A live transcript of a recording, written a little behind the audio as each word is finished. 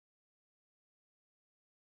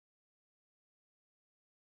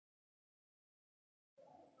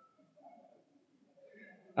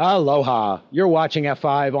Aloha. You're watching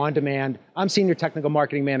F5 On Demand. I'm Senior Technical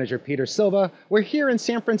Marketing Manager Peter Silva. We're here in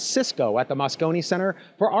San Francisco at the Moscone Center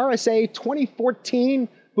for RSA 2014,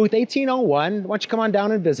 booth 1801. Why don't you come on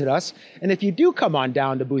down and visit us? And if you do come on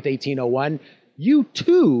down to booth 1801, you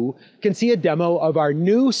too can see a demo of our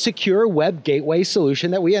new secure web gateway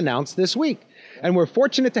solution that we announced this week. And we're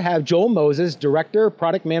fortunate to have Joel Moses, Director of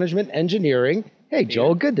Product Management Engineering. Hey,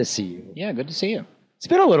 Joel, good to see you. Yeah, good to see you. It's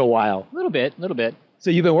been a little while. A little bit. So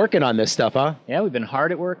you've been working on this stuff, huh? Yeah, we've been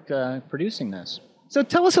hard at work producing this. So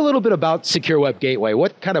tell us a little bit about Secure Web Gateway.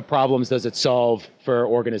 What kind of problems does it solve for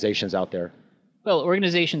organizations out there? Well,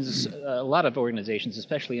 organizations, a lot of organizations,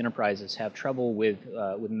 especially enterprises, have trouble with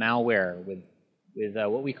malware, with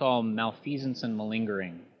what we call malfeasance and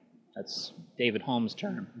malingering. That's David Holmes'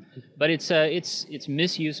 term, but it's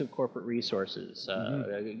misuse of corporate resources,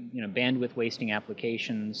 bandwidth wasting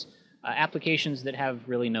applications, applications that have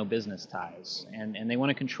really no business ties, and they want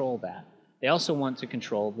to control that. They also want to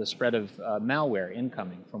control the spread of malware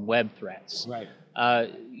incoming from web threats. Right.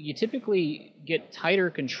 You typically get tighter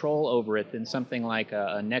control over it than something like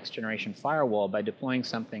a next generation firewall by deploying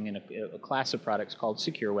something in a class of products called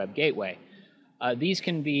Secure Web Gateway. These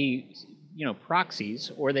can be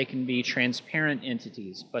proxies, or they can be transparent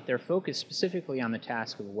entities, but they're focused specifically on the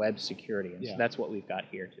task of web security, and so that's what we've got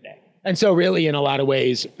here today. And so really, in a lot of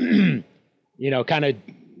ways, kind of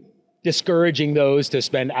discouraging those to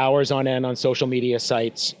spend hours on end on social media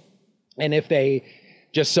sites. And if they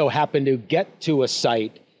just so happen to get to a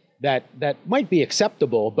site that might be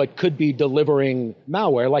acceptable, but could be delivering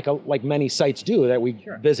malware, like many sites do that we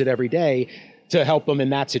visit every day, to help them in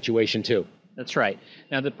that situation too. That's right.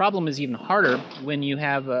 Now, the problem is even harder when you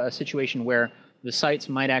have a situation where the sites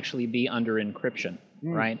might actually be under encryption,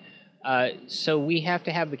 right? So we have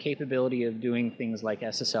to have the capability of doing things like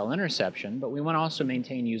SSL interception, but we want to also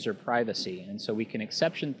maintain user privacy, and so we can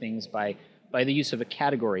exception things by the use of a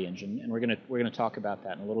category engine, and we're going to talk about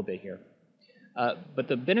that in a little bit here. But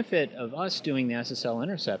the benefit of us doing the SSL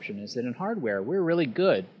interception is that in hardware we're really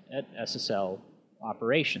good at SSL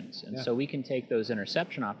operations, and so we can take those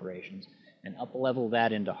interception operations and up-level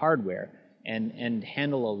that into hardware and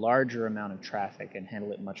handle a larger amount of traffic and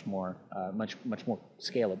handle it much more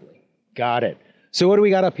scalably. Got it. So what do we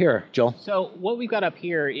got up here, Joel? So what we've got up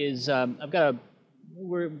here is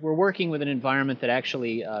we're working with an environment that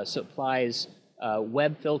actually supplies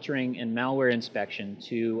web filtering and malware inspection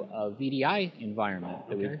to a VDI environment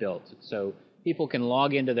that we've built. So people can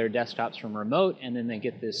log into their desktops from remote, and then they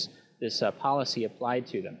get this policy applied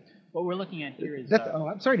to them. What we're looking at here is...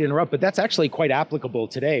 I'm sorry to interrupt, but that's actually quite applicable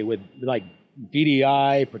today with like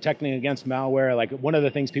VDI, protecting against malware. Like one of the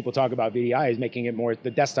things people talk about VDI is making it the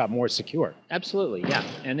desktop more secure. Absolutely, yeah.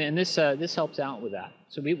 And this helps out with that.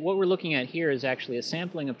 So what we're looking at here is actually a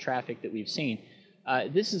sampling of traffic that we've seen.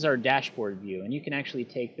 This is our dashboard view, and you can actually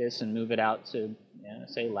take this and move it out to,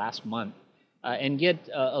 say, last month, and get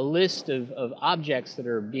a list of objects that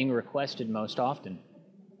are being requested most often.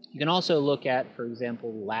 You can also look at, for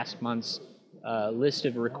example, last month's list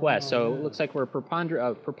of requests. So it looks like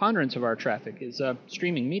preponderance of our traffic is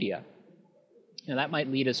streaming media. Now that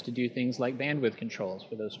might lead us to do things like bandwidth controls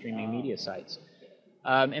for those streaming media sites.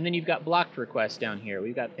 And then you've got blocked requests down here.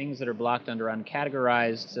 We've got things that are blocked under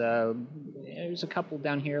uncategorized. There's a couple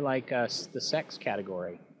down here like the sex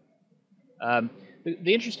category.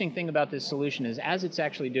 The interesting thing about this solution is as it's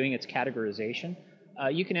actually doing its categorization,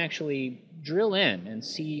 you can actually drill in and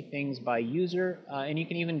see things by user, and you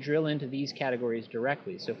can even drill into these categories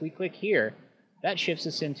directly. So if we click here, that shifts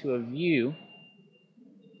us into a view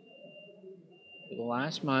for the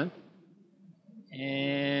last month,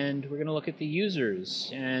 and we're going to look at the users.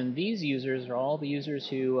 And these users are all the users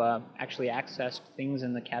who actually accessed things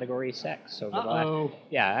in the category sex. We'll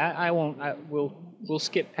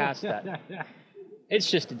skip past that. It's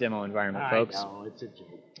just a demo environment, folks. I know, it's a joke.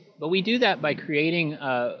 But we do that by creating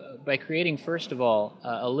first of all,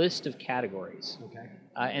 a list of categories. Okay.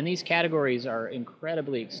 And these categories are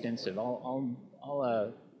incredibly extensive. I'll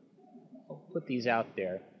put these out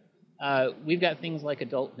there. We've got things like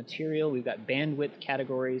adult material. We've got bandwidth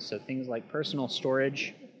categories, so things like personal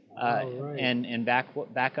storage and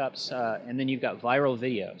backups. And then you've got viral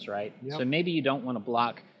videos, right? Yep. So maybe you don't want to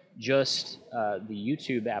block just the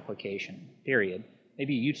YouTube application, period.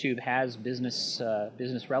 Maybe YouTube has business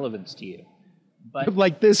relevance to you, but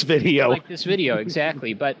like this video. Like this video,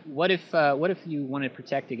 exactly. But what if you want to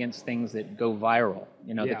protect against things that go viral?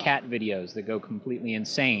 The cat videos that go completely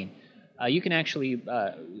insane. You can actually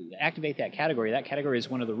activate that category. That category is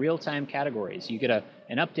one of the real-time categories. You get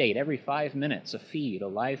an update every 5 minutes, a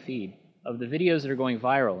live feed of the videos that are going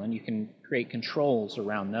viral, and you can create controls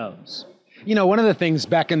around those. You know, one of the things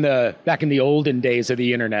back in the olden days of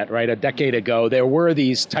the internet, right, a decade ago, there were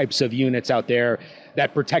these types of units out there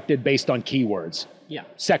that protected based on keywords. Yeah.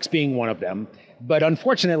 Sex being one of them. But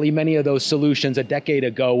unfortunately, many of those solutions a decade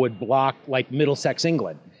ago would block like Middlesex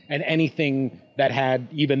England and anything that had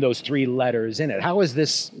even those 3 letters in it. How is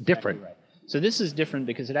this different? Right. So this is different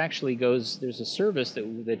because it actually goes, there's a service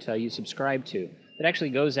that you subscribe to that actually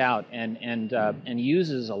goes out and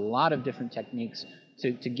uses a lot of different techniques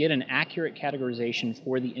to get an accurate categorization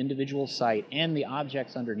for the individual site and the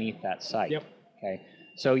objects underneath that site. Yep. Okay.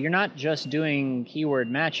 So you're not just doing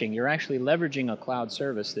keyword matching, you're actually leveraging a cloud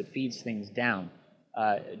service that feeds things down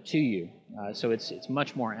to you. So it's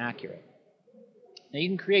much more accurate. Now you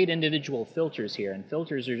can create individual filters here, and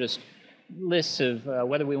filters are just lists of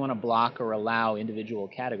whether we want to block or allow individual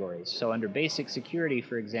categories. So under basic security,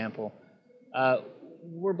 for example,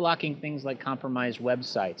 we're blocking things like compromised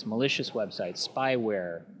websites, malicious websites,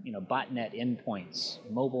 spyware, botnet endpoints,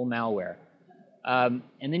 mobile malware. And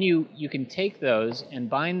then you can take those and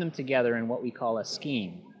bind them together in what we call a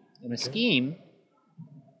scheme. And a scheme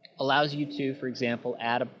allows you to, for example,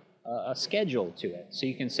 add a schedule to it. So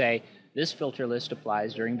you can say, this filter list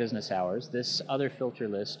applies during business hours. This other filter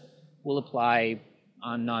list will apply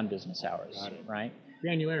on non-business hours, right?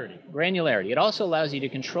 Granularity. Granularity. It also allows you to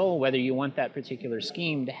control whether you want that particular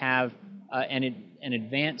scheme to have an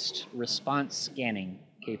advanced response scanning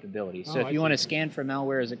capability. So if you want to scan for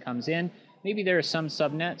malware as it comes in, maybe there are some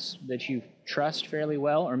subnets that you trust fairly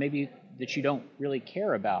well, or maybe that you don't really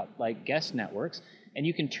care about, like guest networks, and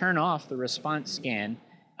you can turn off the response scan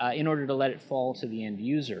in order to let it fall to the end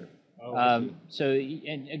user.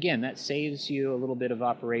 And again, that saves you a little bit of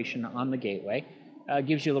operation on the gateway,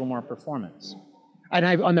 gives you a little more performance.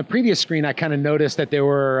 And on the previous screen, I kind of noticed that there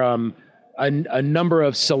were a number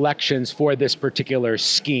of selections for this particular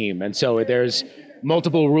scheme. And so there's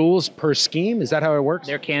multiple rules per scheme. Is that how it works?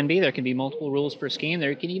 There can be. There can be multiple rules per scheme.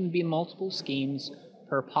 There can even be multiple schemes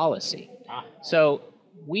per policy. So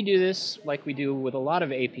we do this like we do with a lot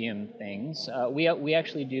of APM things. We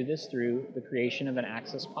actually do this through the creation of an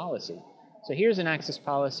access policy. So here's an access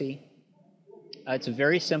policy. It's a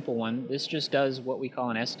very simple one. This just does what we call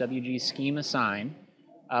an SWG scheme assign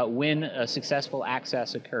when a successful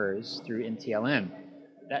access occurs through NTLM.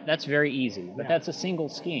 That's very easy, but that's a single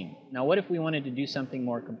scheme. Now, what if we wanted to do something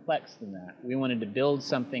more complex than that? We wanted to build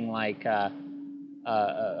something like a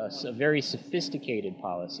very sophisticated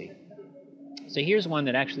policy. So here's one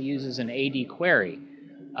that actually uses an AD query.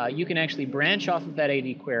 You can actually branch off of that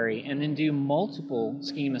AD query and then do multiple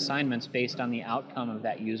scheme assignments based on the outcome of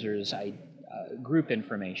that user's group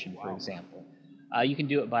information, for example. You can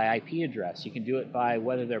do it by IP address. You can do it by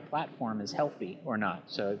whether their platform is healthy or not.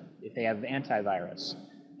 So if they have antivirus,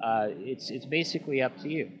 it's basically up to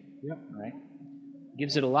you. Yep. Right?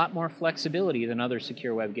 Gives it a lot more flexibility than other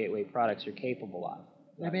secure web gateway products are capable of.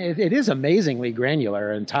 I mean, it is amazingly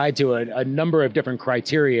granular and tied to a number of different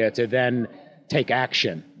criteria to then take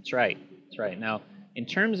action. That's right. That's right. Now, in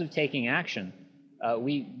terms of taking action,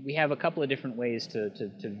 we have a couple of different ways to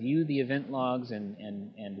view the event logs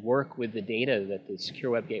and work with the data that the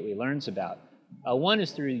secure web gateway learns about. One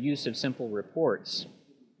is through the use of simple reports,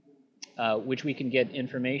 which we can get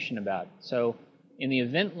information about. So in the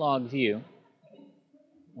event log view,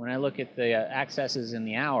 when I look at the accesses in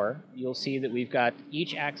the hour, you'll see that we've got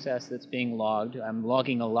each access that's being logged. I'm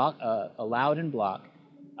logging allowed and block.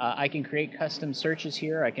 I can create custom searches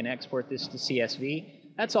here. I can export this to CSV.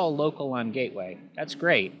 That's all local on Gateway. That's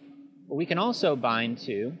great. But we can also bind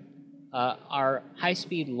to our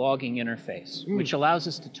high-speed logging interface, which allows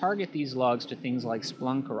us to target these logs to things like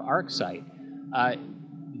Splunk or ArcSight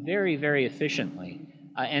very, very efficiently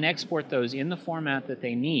and export those in the format that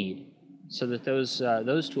they need so that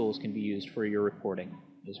those tools can be used for your reporting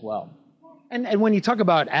as well. And when you talk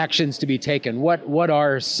about actions to be taken, what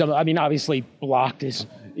are some? I mean, obviously blocked is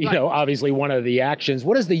obviously one of the actions.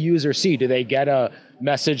 What does the user see? Do they get a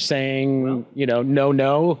message saying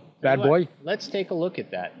no, bad boy? Let's take a look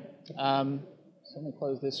at that. So let me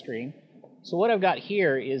close this screen. So what I've got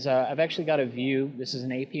here is I've actually got a view. This is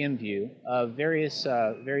an APM view of various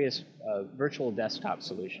virtual desktop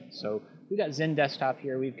solutions. So we've got Zen Desktop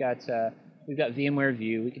here. We've got VMware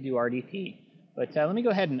View. We can do RDP. But let me go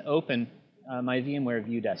ahead and open my VMware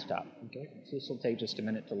View desktop. Okay. So this will take just a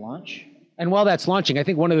minute to launch. And while that's launching, I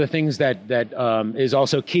think one of the things that is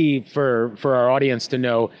also key for our audience to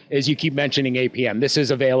know is you keep mentioning APM. This is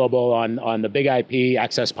available on the Big IP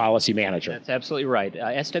Access Policy Manager. That's absolutely right.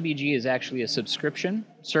 SWG is actually a subscription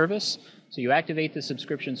service. So you activate the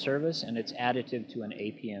subscription service, and it's additive to an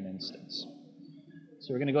APM instance.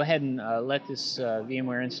 So we're going to go ahead and let this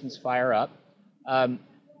VMware instance fire up.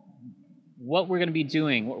 what we're going to be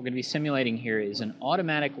doing, what we're going to be simulating here is an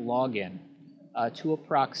automatic login to a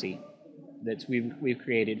proxy that we've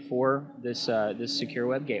created for this this secure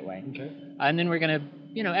web gateway. Okay. And then we're going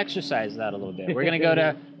to exercise that a little bit. We're going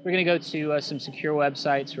to go to some secure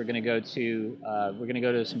websites. We're going to go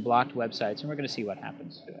to some blocked websites, and we're going to see what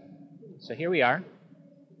happens to it. So here we are.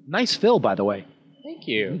 Nice fill, by the way. Thank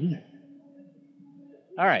you.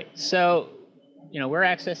 All right, so we're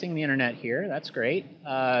accessing the internet here. That's great.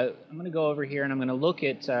 I'm going to go over here and I'm going to look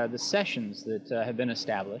at the sessions that have been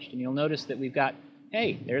established, and you'll notice that we've got,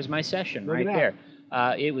 hey, there's my session right there.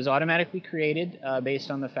 It was automatically created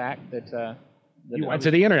based on the fact that you went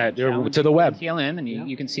to the internet, to the web. TLM, and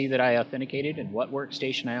you can see that I authenticated and what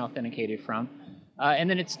workstation I authenticated from, and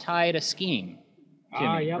then it's tied a scheme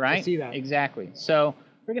to me, right? I see that. Exactly. So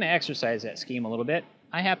we're going to exercise that scheme a little bit.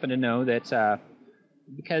 I happen to know that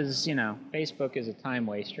because Facebook is a time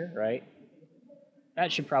waster, right?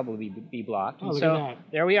 That should probably be blocked. Oh, look at that.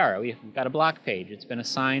 There we are. We've got a block page. It's been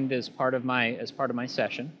assigned as part of my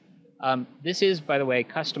session. This is, by the way,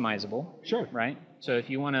 customizable. Sure. Right. So if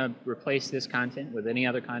you want to replace this content with any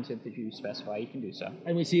other content that you specify, you can do so.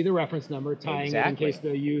 And we see the reference number tying it in Exactly. case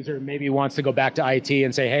the user maybe wants to go back to IT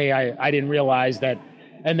and say, hey, I didn't realize that.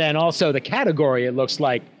 And then also the category, it looks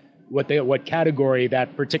like what category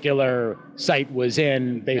that particular site was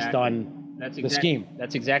in based on the scheme.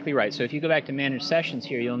 That's exactly right. So if you go back to manage sessions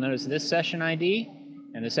here, you'll notice this session ID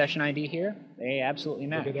and the session ID here, they absolutely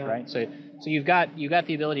match, right? So you've got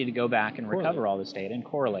the ability to go back and recover all this data and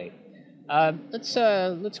correlate. Let's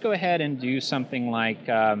go ahead and do something like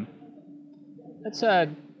let's go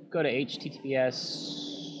to HTTPS.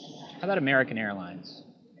 How about American Airlines?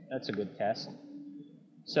 That's a good test.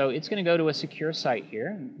 So it's going to go to a secure site here,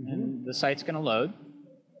 and the site's going to load.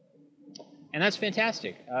 And that's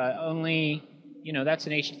fantastic. Only, that's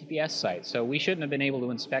an HTTPS site, so we shouldn't have been able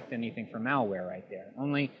to inspect anything for malware right there.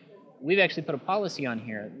 Only we've actually put a policy on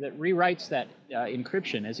here that rewrites that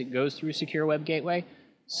encryption as it goes through Secure Web Gateway,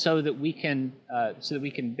 so that we can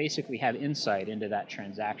basically have insight into that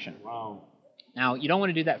transaction. Wow. Now, you don't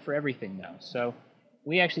want to do that for everything, though. So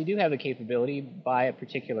we actually do have the capability by a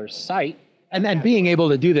particular site. And then being able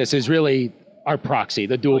to do this is really our proxy,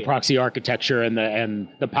 the dual proxy architecture and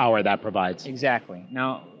the power that provides. Exactly.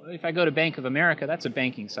 Now, if I go to Bank of America, that's a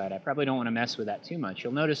banking site. I probably don't want to mess with that too much.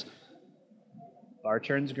 You'll notice bar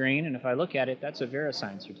turns green, and if I look at it, that's a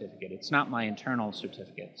VeriSign certificate. It's not my internal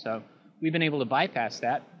certificate. So we've been able to bypass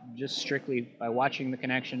that just strictly by watching the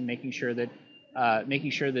connection, making sure that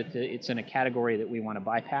it's in a category that we want to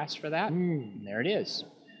bypass for that. And there it is.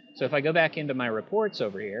 So if I go back into my reports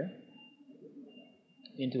over here,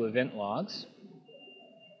 into event logs,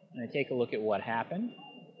 and I take a look at what happened.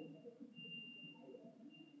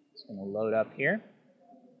 It's going to load up here.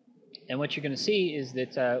 And what you're going to see is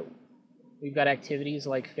that we've got activities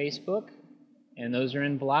like Facebook, and those are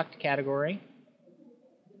in blocked category.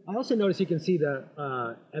 I also noticed you can see the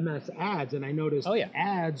MS ads, and I noticed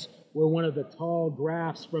ads were one of the tall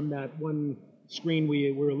graphs from that one screen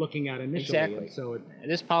we were looking at initially. Exactly. So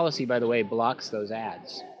this policy, by the way, blocks those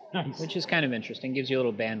ads. Nice. Which is kind of interesting, gives you a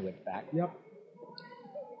little bandwidth back. Yep.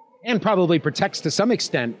 And probably protects to some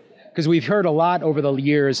extent, because we've heard a lot over the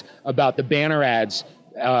years about the banner ads,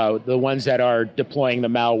 the ones that are deploying the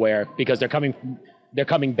malware, because they're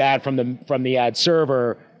coming bad from the ad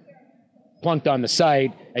server, plunked on the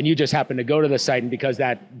site, and you just happen to go to the site, and because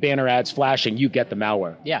that banner ad's flashing, you get the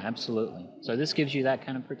malware. Yeah, absolutely. So this gives you that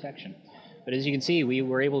kind of protection. But as you can see, we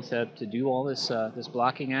were able to do all this this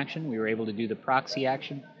blocking action. We were able to do the proxy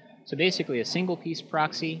action. So basically a single piece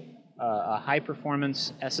proxy, a high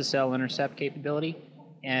performance SSL intercept capability,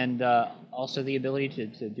 and also the ability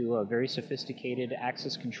to do a very sophisticated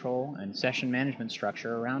access control and session management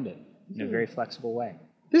structure around it in a very flexible way.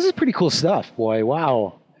 This is pretty cool stuff, boy.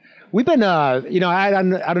 Wow. We've been, I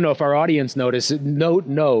don't know if our audience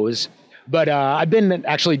knows, but I've been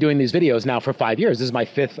actually doing these videos now for 5 years. This is my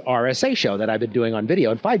 5th RSA show that I've been doing on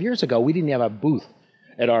video. And 5 years ago, we didn't have a booth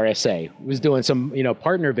at RSA. We was doing some,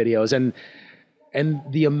 partner videos, and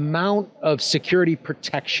the amount of security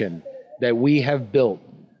protection that we have built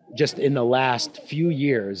just in the last few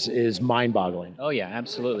years is mind-boggling. Oh yeah,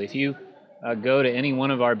 absolutely. If you go to any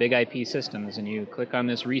one of our big IP systems and you click on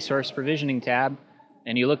this resource provisioning tab,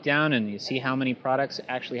 and you look down and you see how many products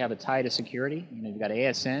actually have a tie to security. You've got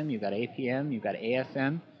ASM, you've got APM, you've got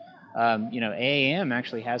AFM. AAM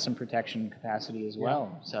actually has some protection capacity as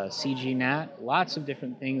well. So CGNAT, lots of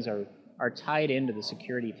different things are tied into the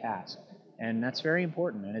security task, and that's very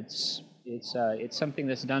important. And it's something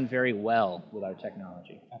that's done very well with our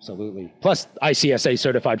technology. Absolutely. Plus ICSA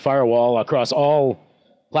certified firewall across all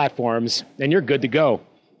platforms, and you're good to go.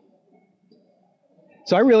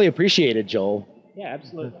 So I really appreciate it, Joel. Yeah,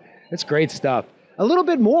 absolutely. It's great stuff. A little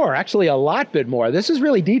bit more, actually a lot bit more. This is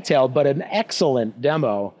really detailed, but an excellent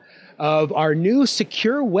demo of our new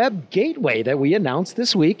secure web gateway that we announced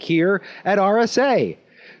this week here at RSA.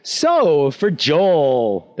 So for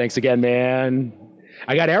Joel, thanks again, man.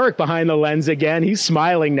 I got Eric behind the lens again. He's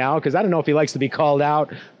smiling now because I don't know if he likes to be called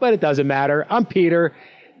out, but it doesn't matter. I'm Peter.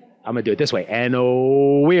 I'm going to do it this way. And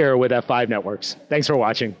we're with F5 Networks. Thanks for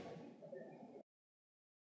watching.